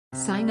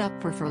Sign up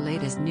for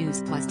latest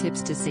news plus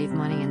tips to save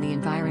money and the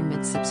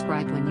environment.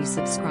 Subscribe. When you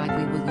subscribe,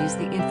 we will use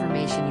the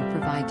information you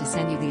provide to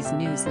send you these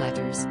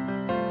newsletters.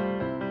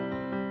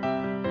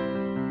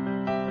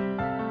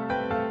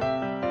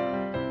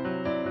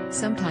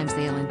 Sometimes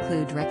they'll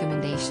include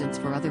recommendations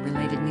for other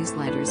related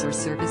newsletters or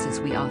services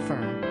we offer.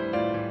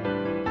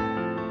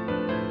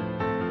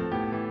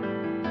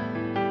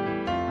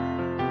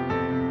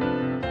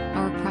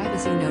 Our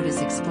privacy notice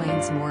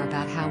explains more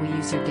about how we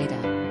use your data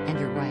and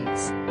your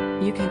rights.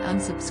 You can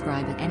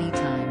unsubscribe at any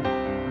time.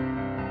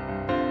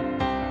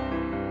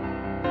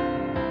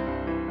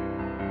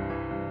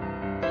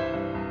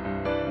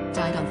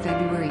 Died on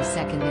February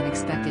 2nd and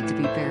expected to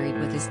be buried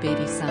with his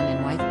baby son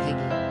and wife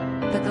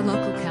Peggy. But the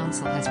local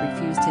council has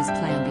refused his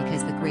plan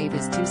because the grave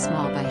is too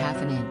small by half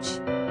an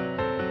inch.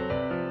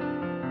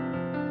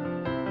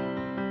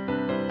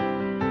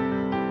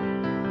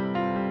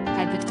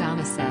 Hedvig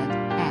Donna said,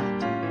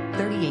 at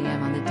 30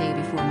 a.m. on the day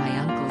before my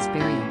uncle's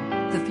burial,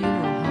 the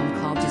funeral home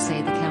called to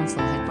say the council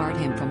had barred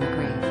him from the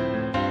grave.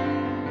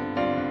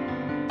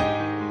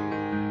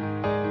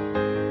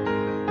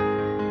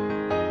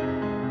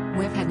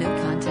 We've had no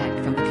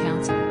contact from the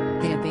council.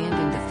 They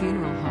abandoned the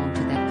funeral home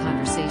to that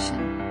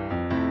conversation.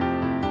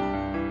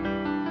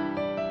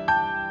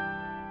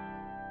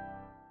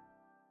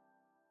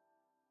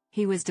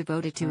 He was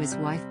devoted to his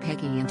wife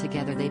Peggy, and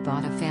together they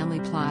bought a family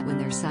plot when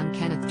their son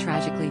Kenneth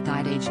tragically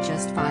died aged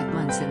just 5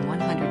 months and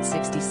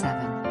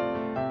 167.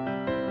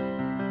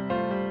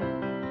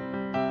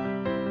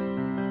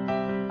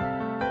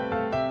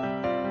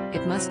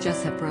 It must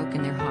just have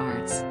broken their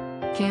hearts.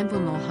 Campbell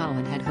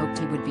Mulholland had hoped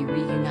he would be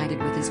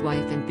reunited with his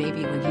wife and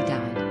baby when he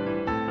died.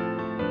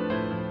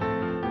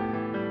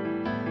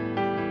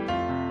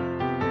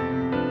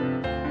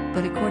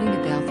 But according to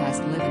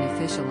Belfast Living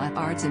official at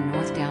Ardson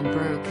North Down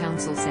Borough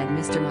Council said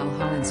Mr.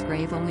 Mulholland's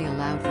grave only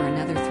allowed for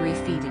another 3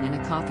 feet and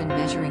a coffin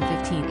measuring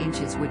 15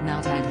 inches would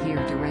not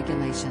adhere to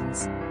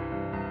regulations.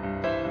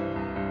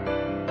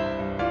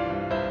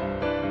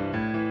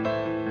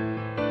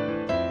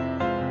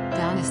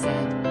 Donna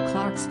said,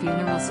 Clark's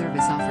funeral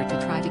service offered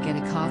to try to get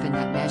a coffin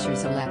that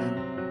measures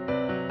 11.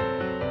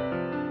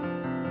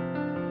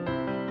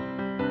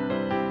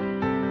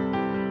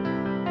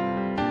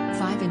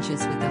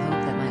 Inches with the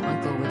hope that my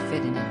uncle would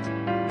fit in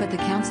it. But the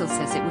council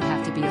says it would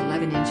have to be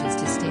 11 inches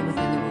to stay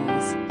within the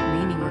rules,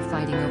 meaning we're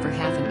fighting over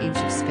half an inch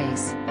of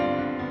space.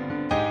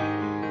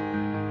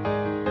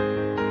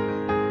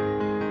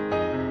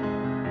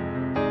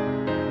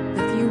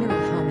 The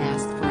funeral home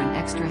asked for an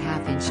extra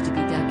half inch to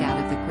be dug out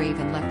of the grave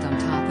and left on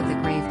top of the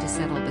grave to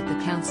settle, but the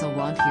council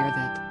won't hear of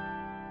it.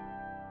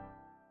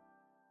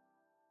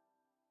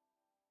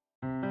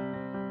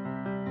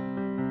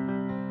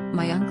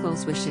 My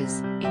uncle's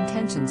wishes,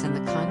 intentions and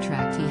the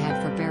contract he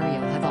had for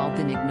burial have all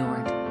been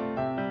ignored.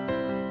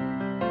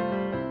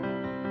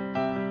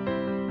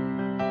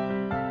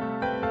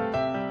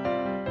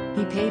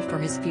 He paid for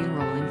his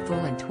funeral in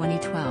full in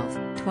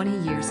 2012, 20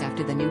 years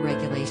after the new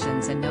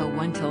regulations, and no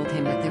one told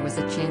him that there was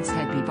a chance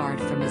he'd be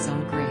barred from his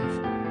own grave.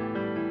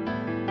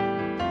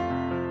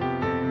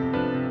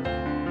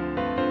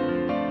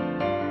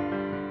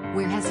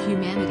 Where has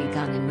humanity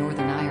gone in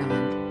Northern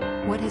Ireland?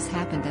 What has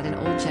happened that an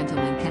old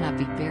gentleman cannot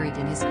be buried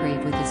in his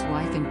grave with his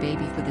wife and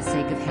baby for the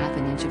sake of half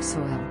an inch of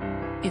soil?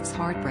 It's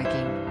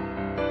heartbreaking.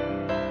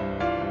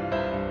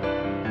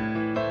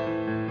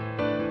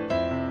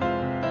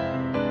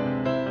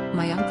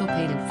 My uncle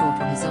paid in full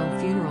for his own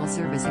funeral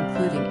service,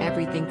 including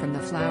everything from the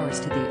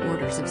flowers to the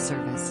orders of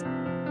service.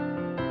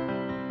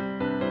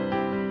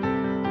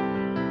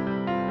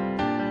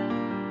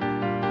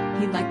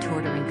 He liked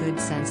order and good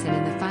sense, and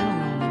in the final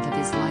moment of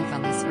his life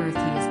on this earth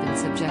he has been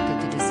subjected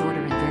to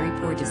disorder and very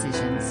poor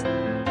decisions.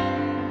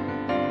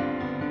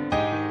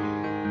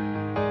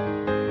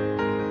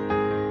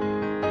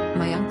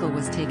 My uncle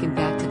was taken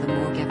back to the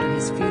morgue after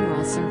his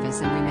funeral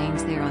service and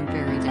remains there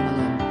unburied and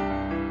alone.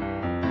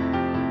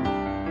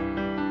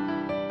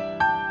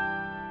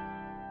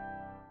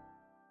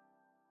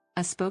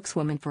 A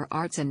spokeswoman for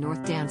Ardson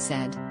North Down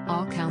said,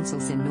 all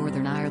councils in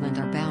Northern Ireland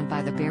are bound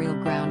by the Burial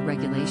Ground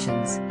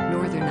Regulations,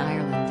 Northern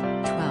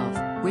Ireland,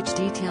 12, which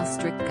details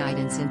strict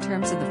guidance in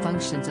terms of the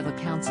functions of a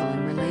council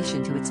in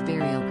relation to its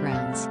burial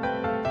grounds.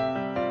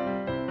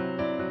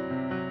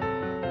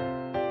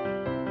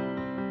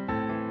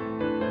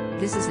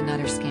 This is an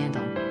utter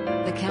scandal.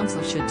 The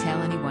council should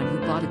tell anyone who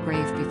bought a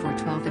grave before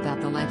 12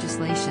 about the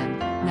legislation,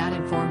 not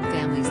inform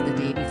families the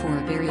day before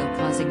a burial,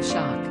 causing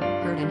shock,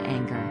 hurt and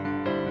anger.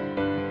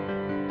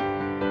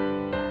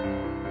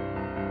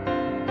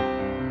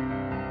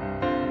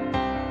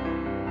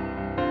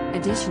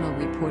 Additional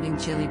reporting: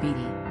 Chili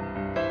Beatty.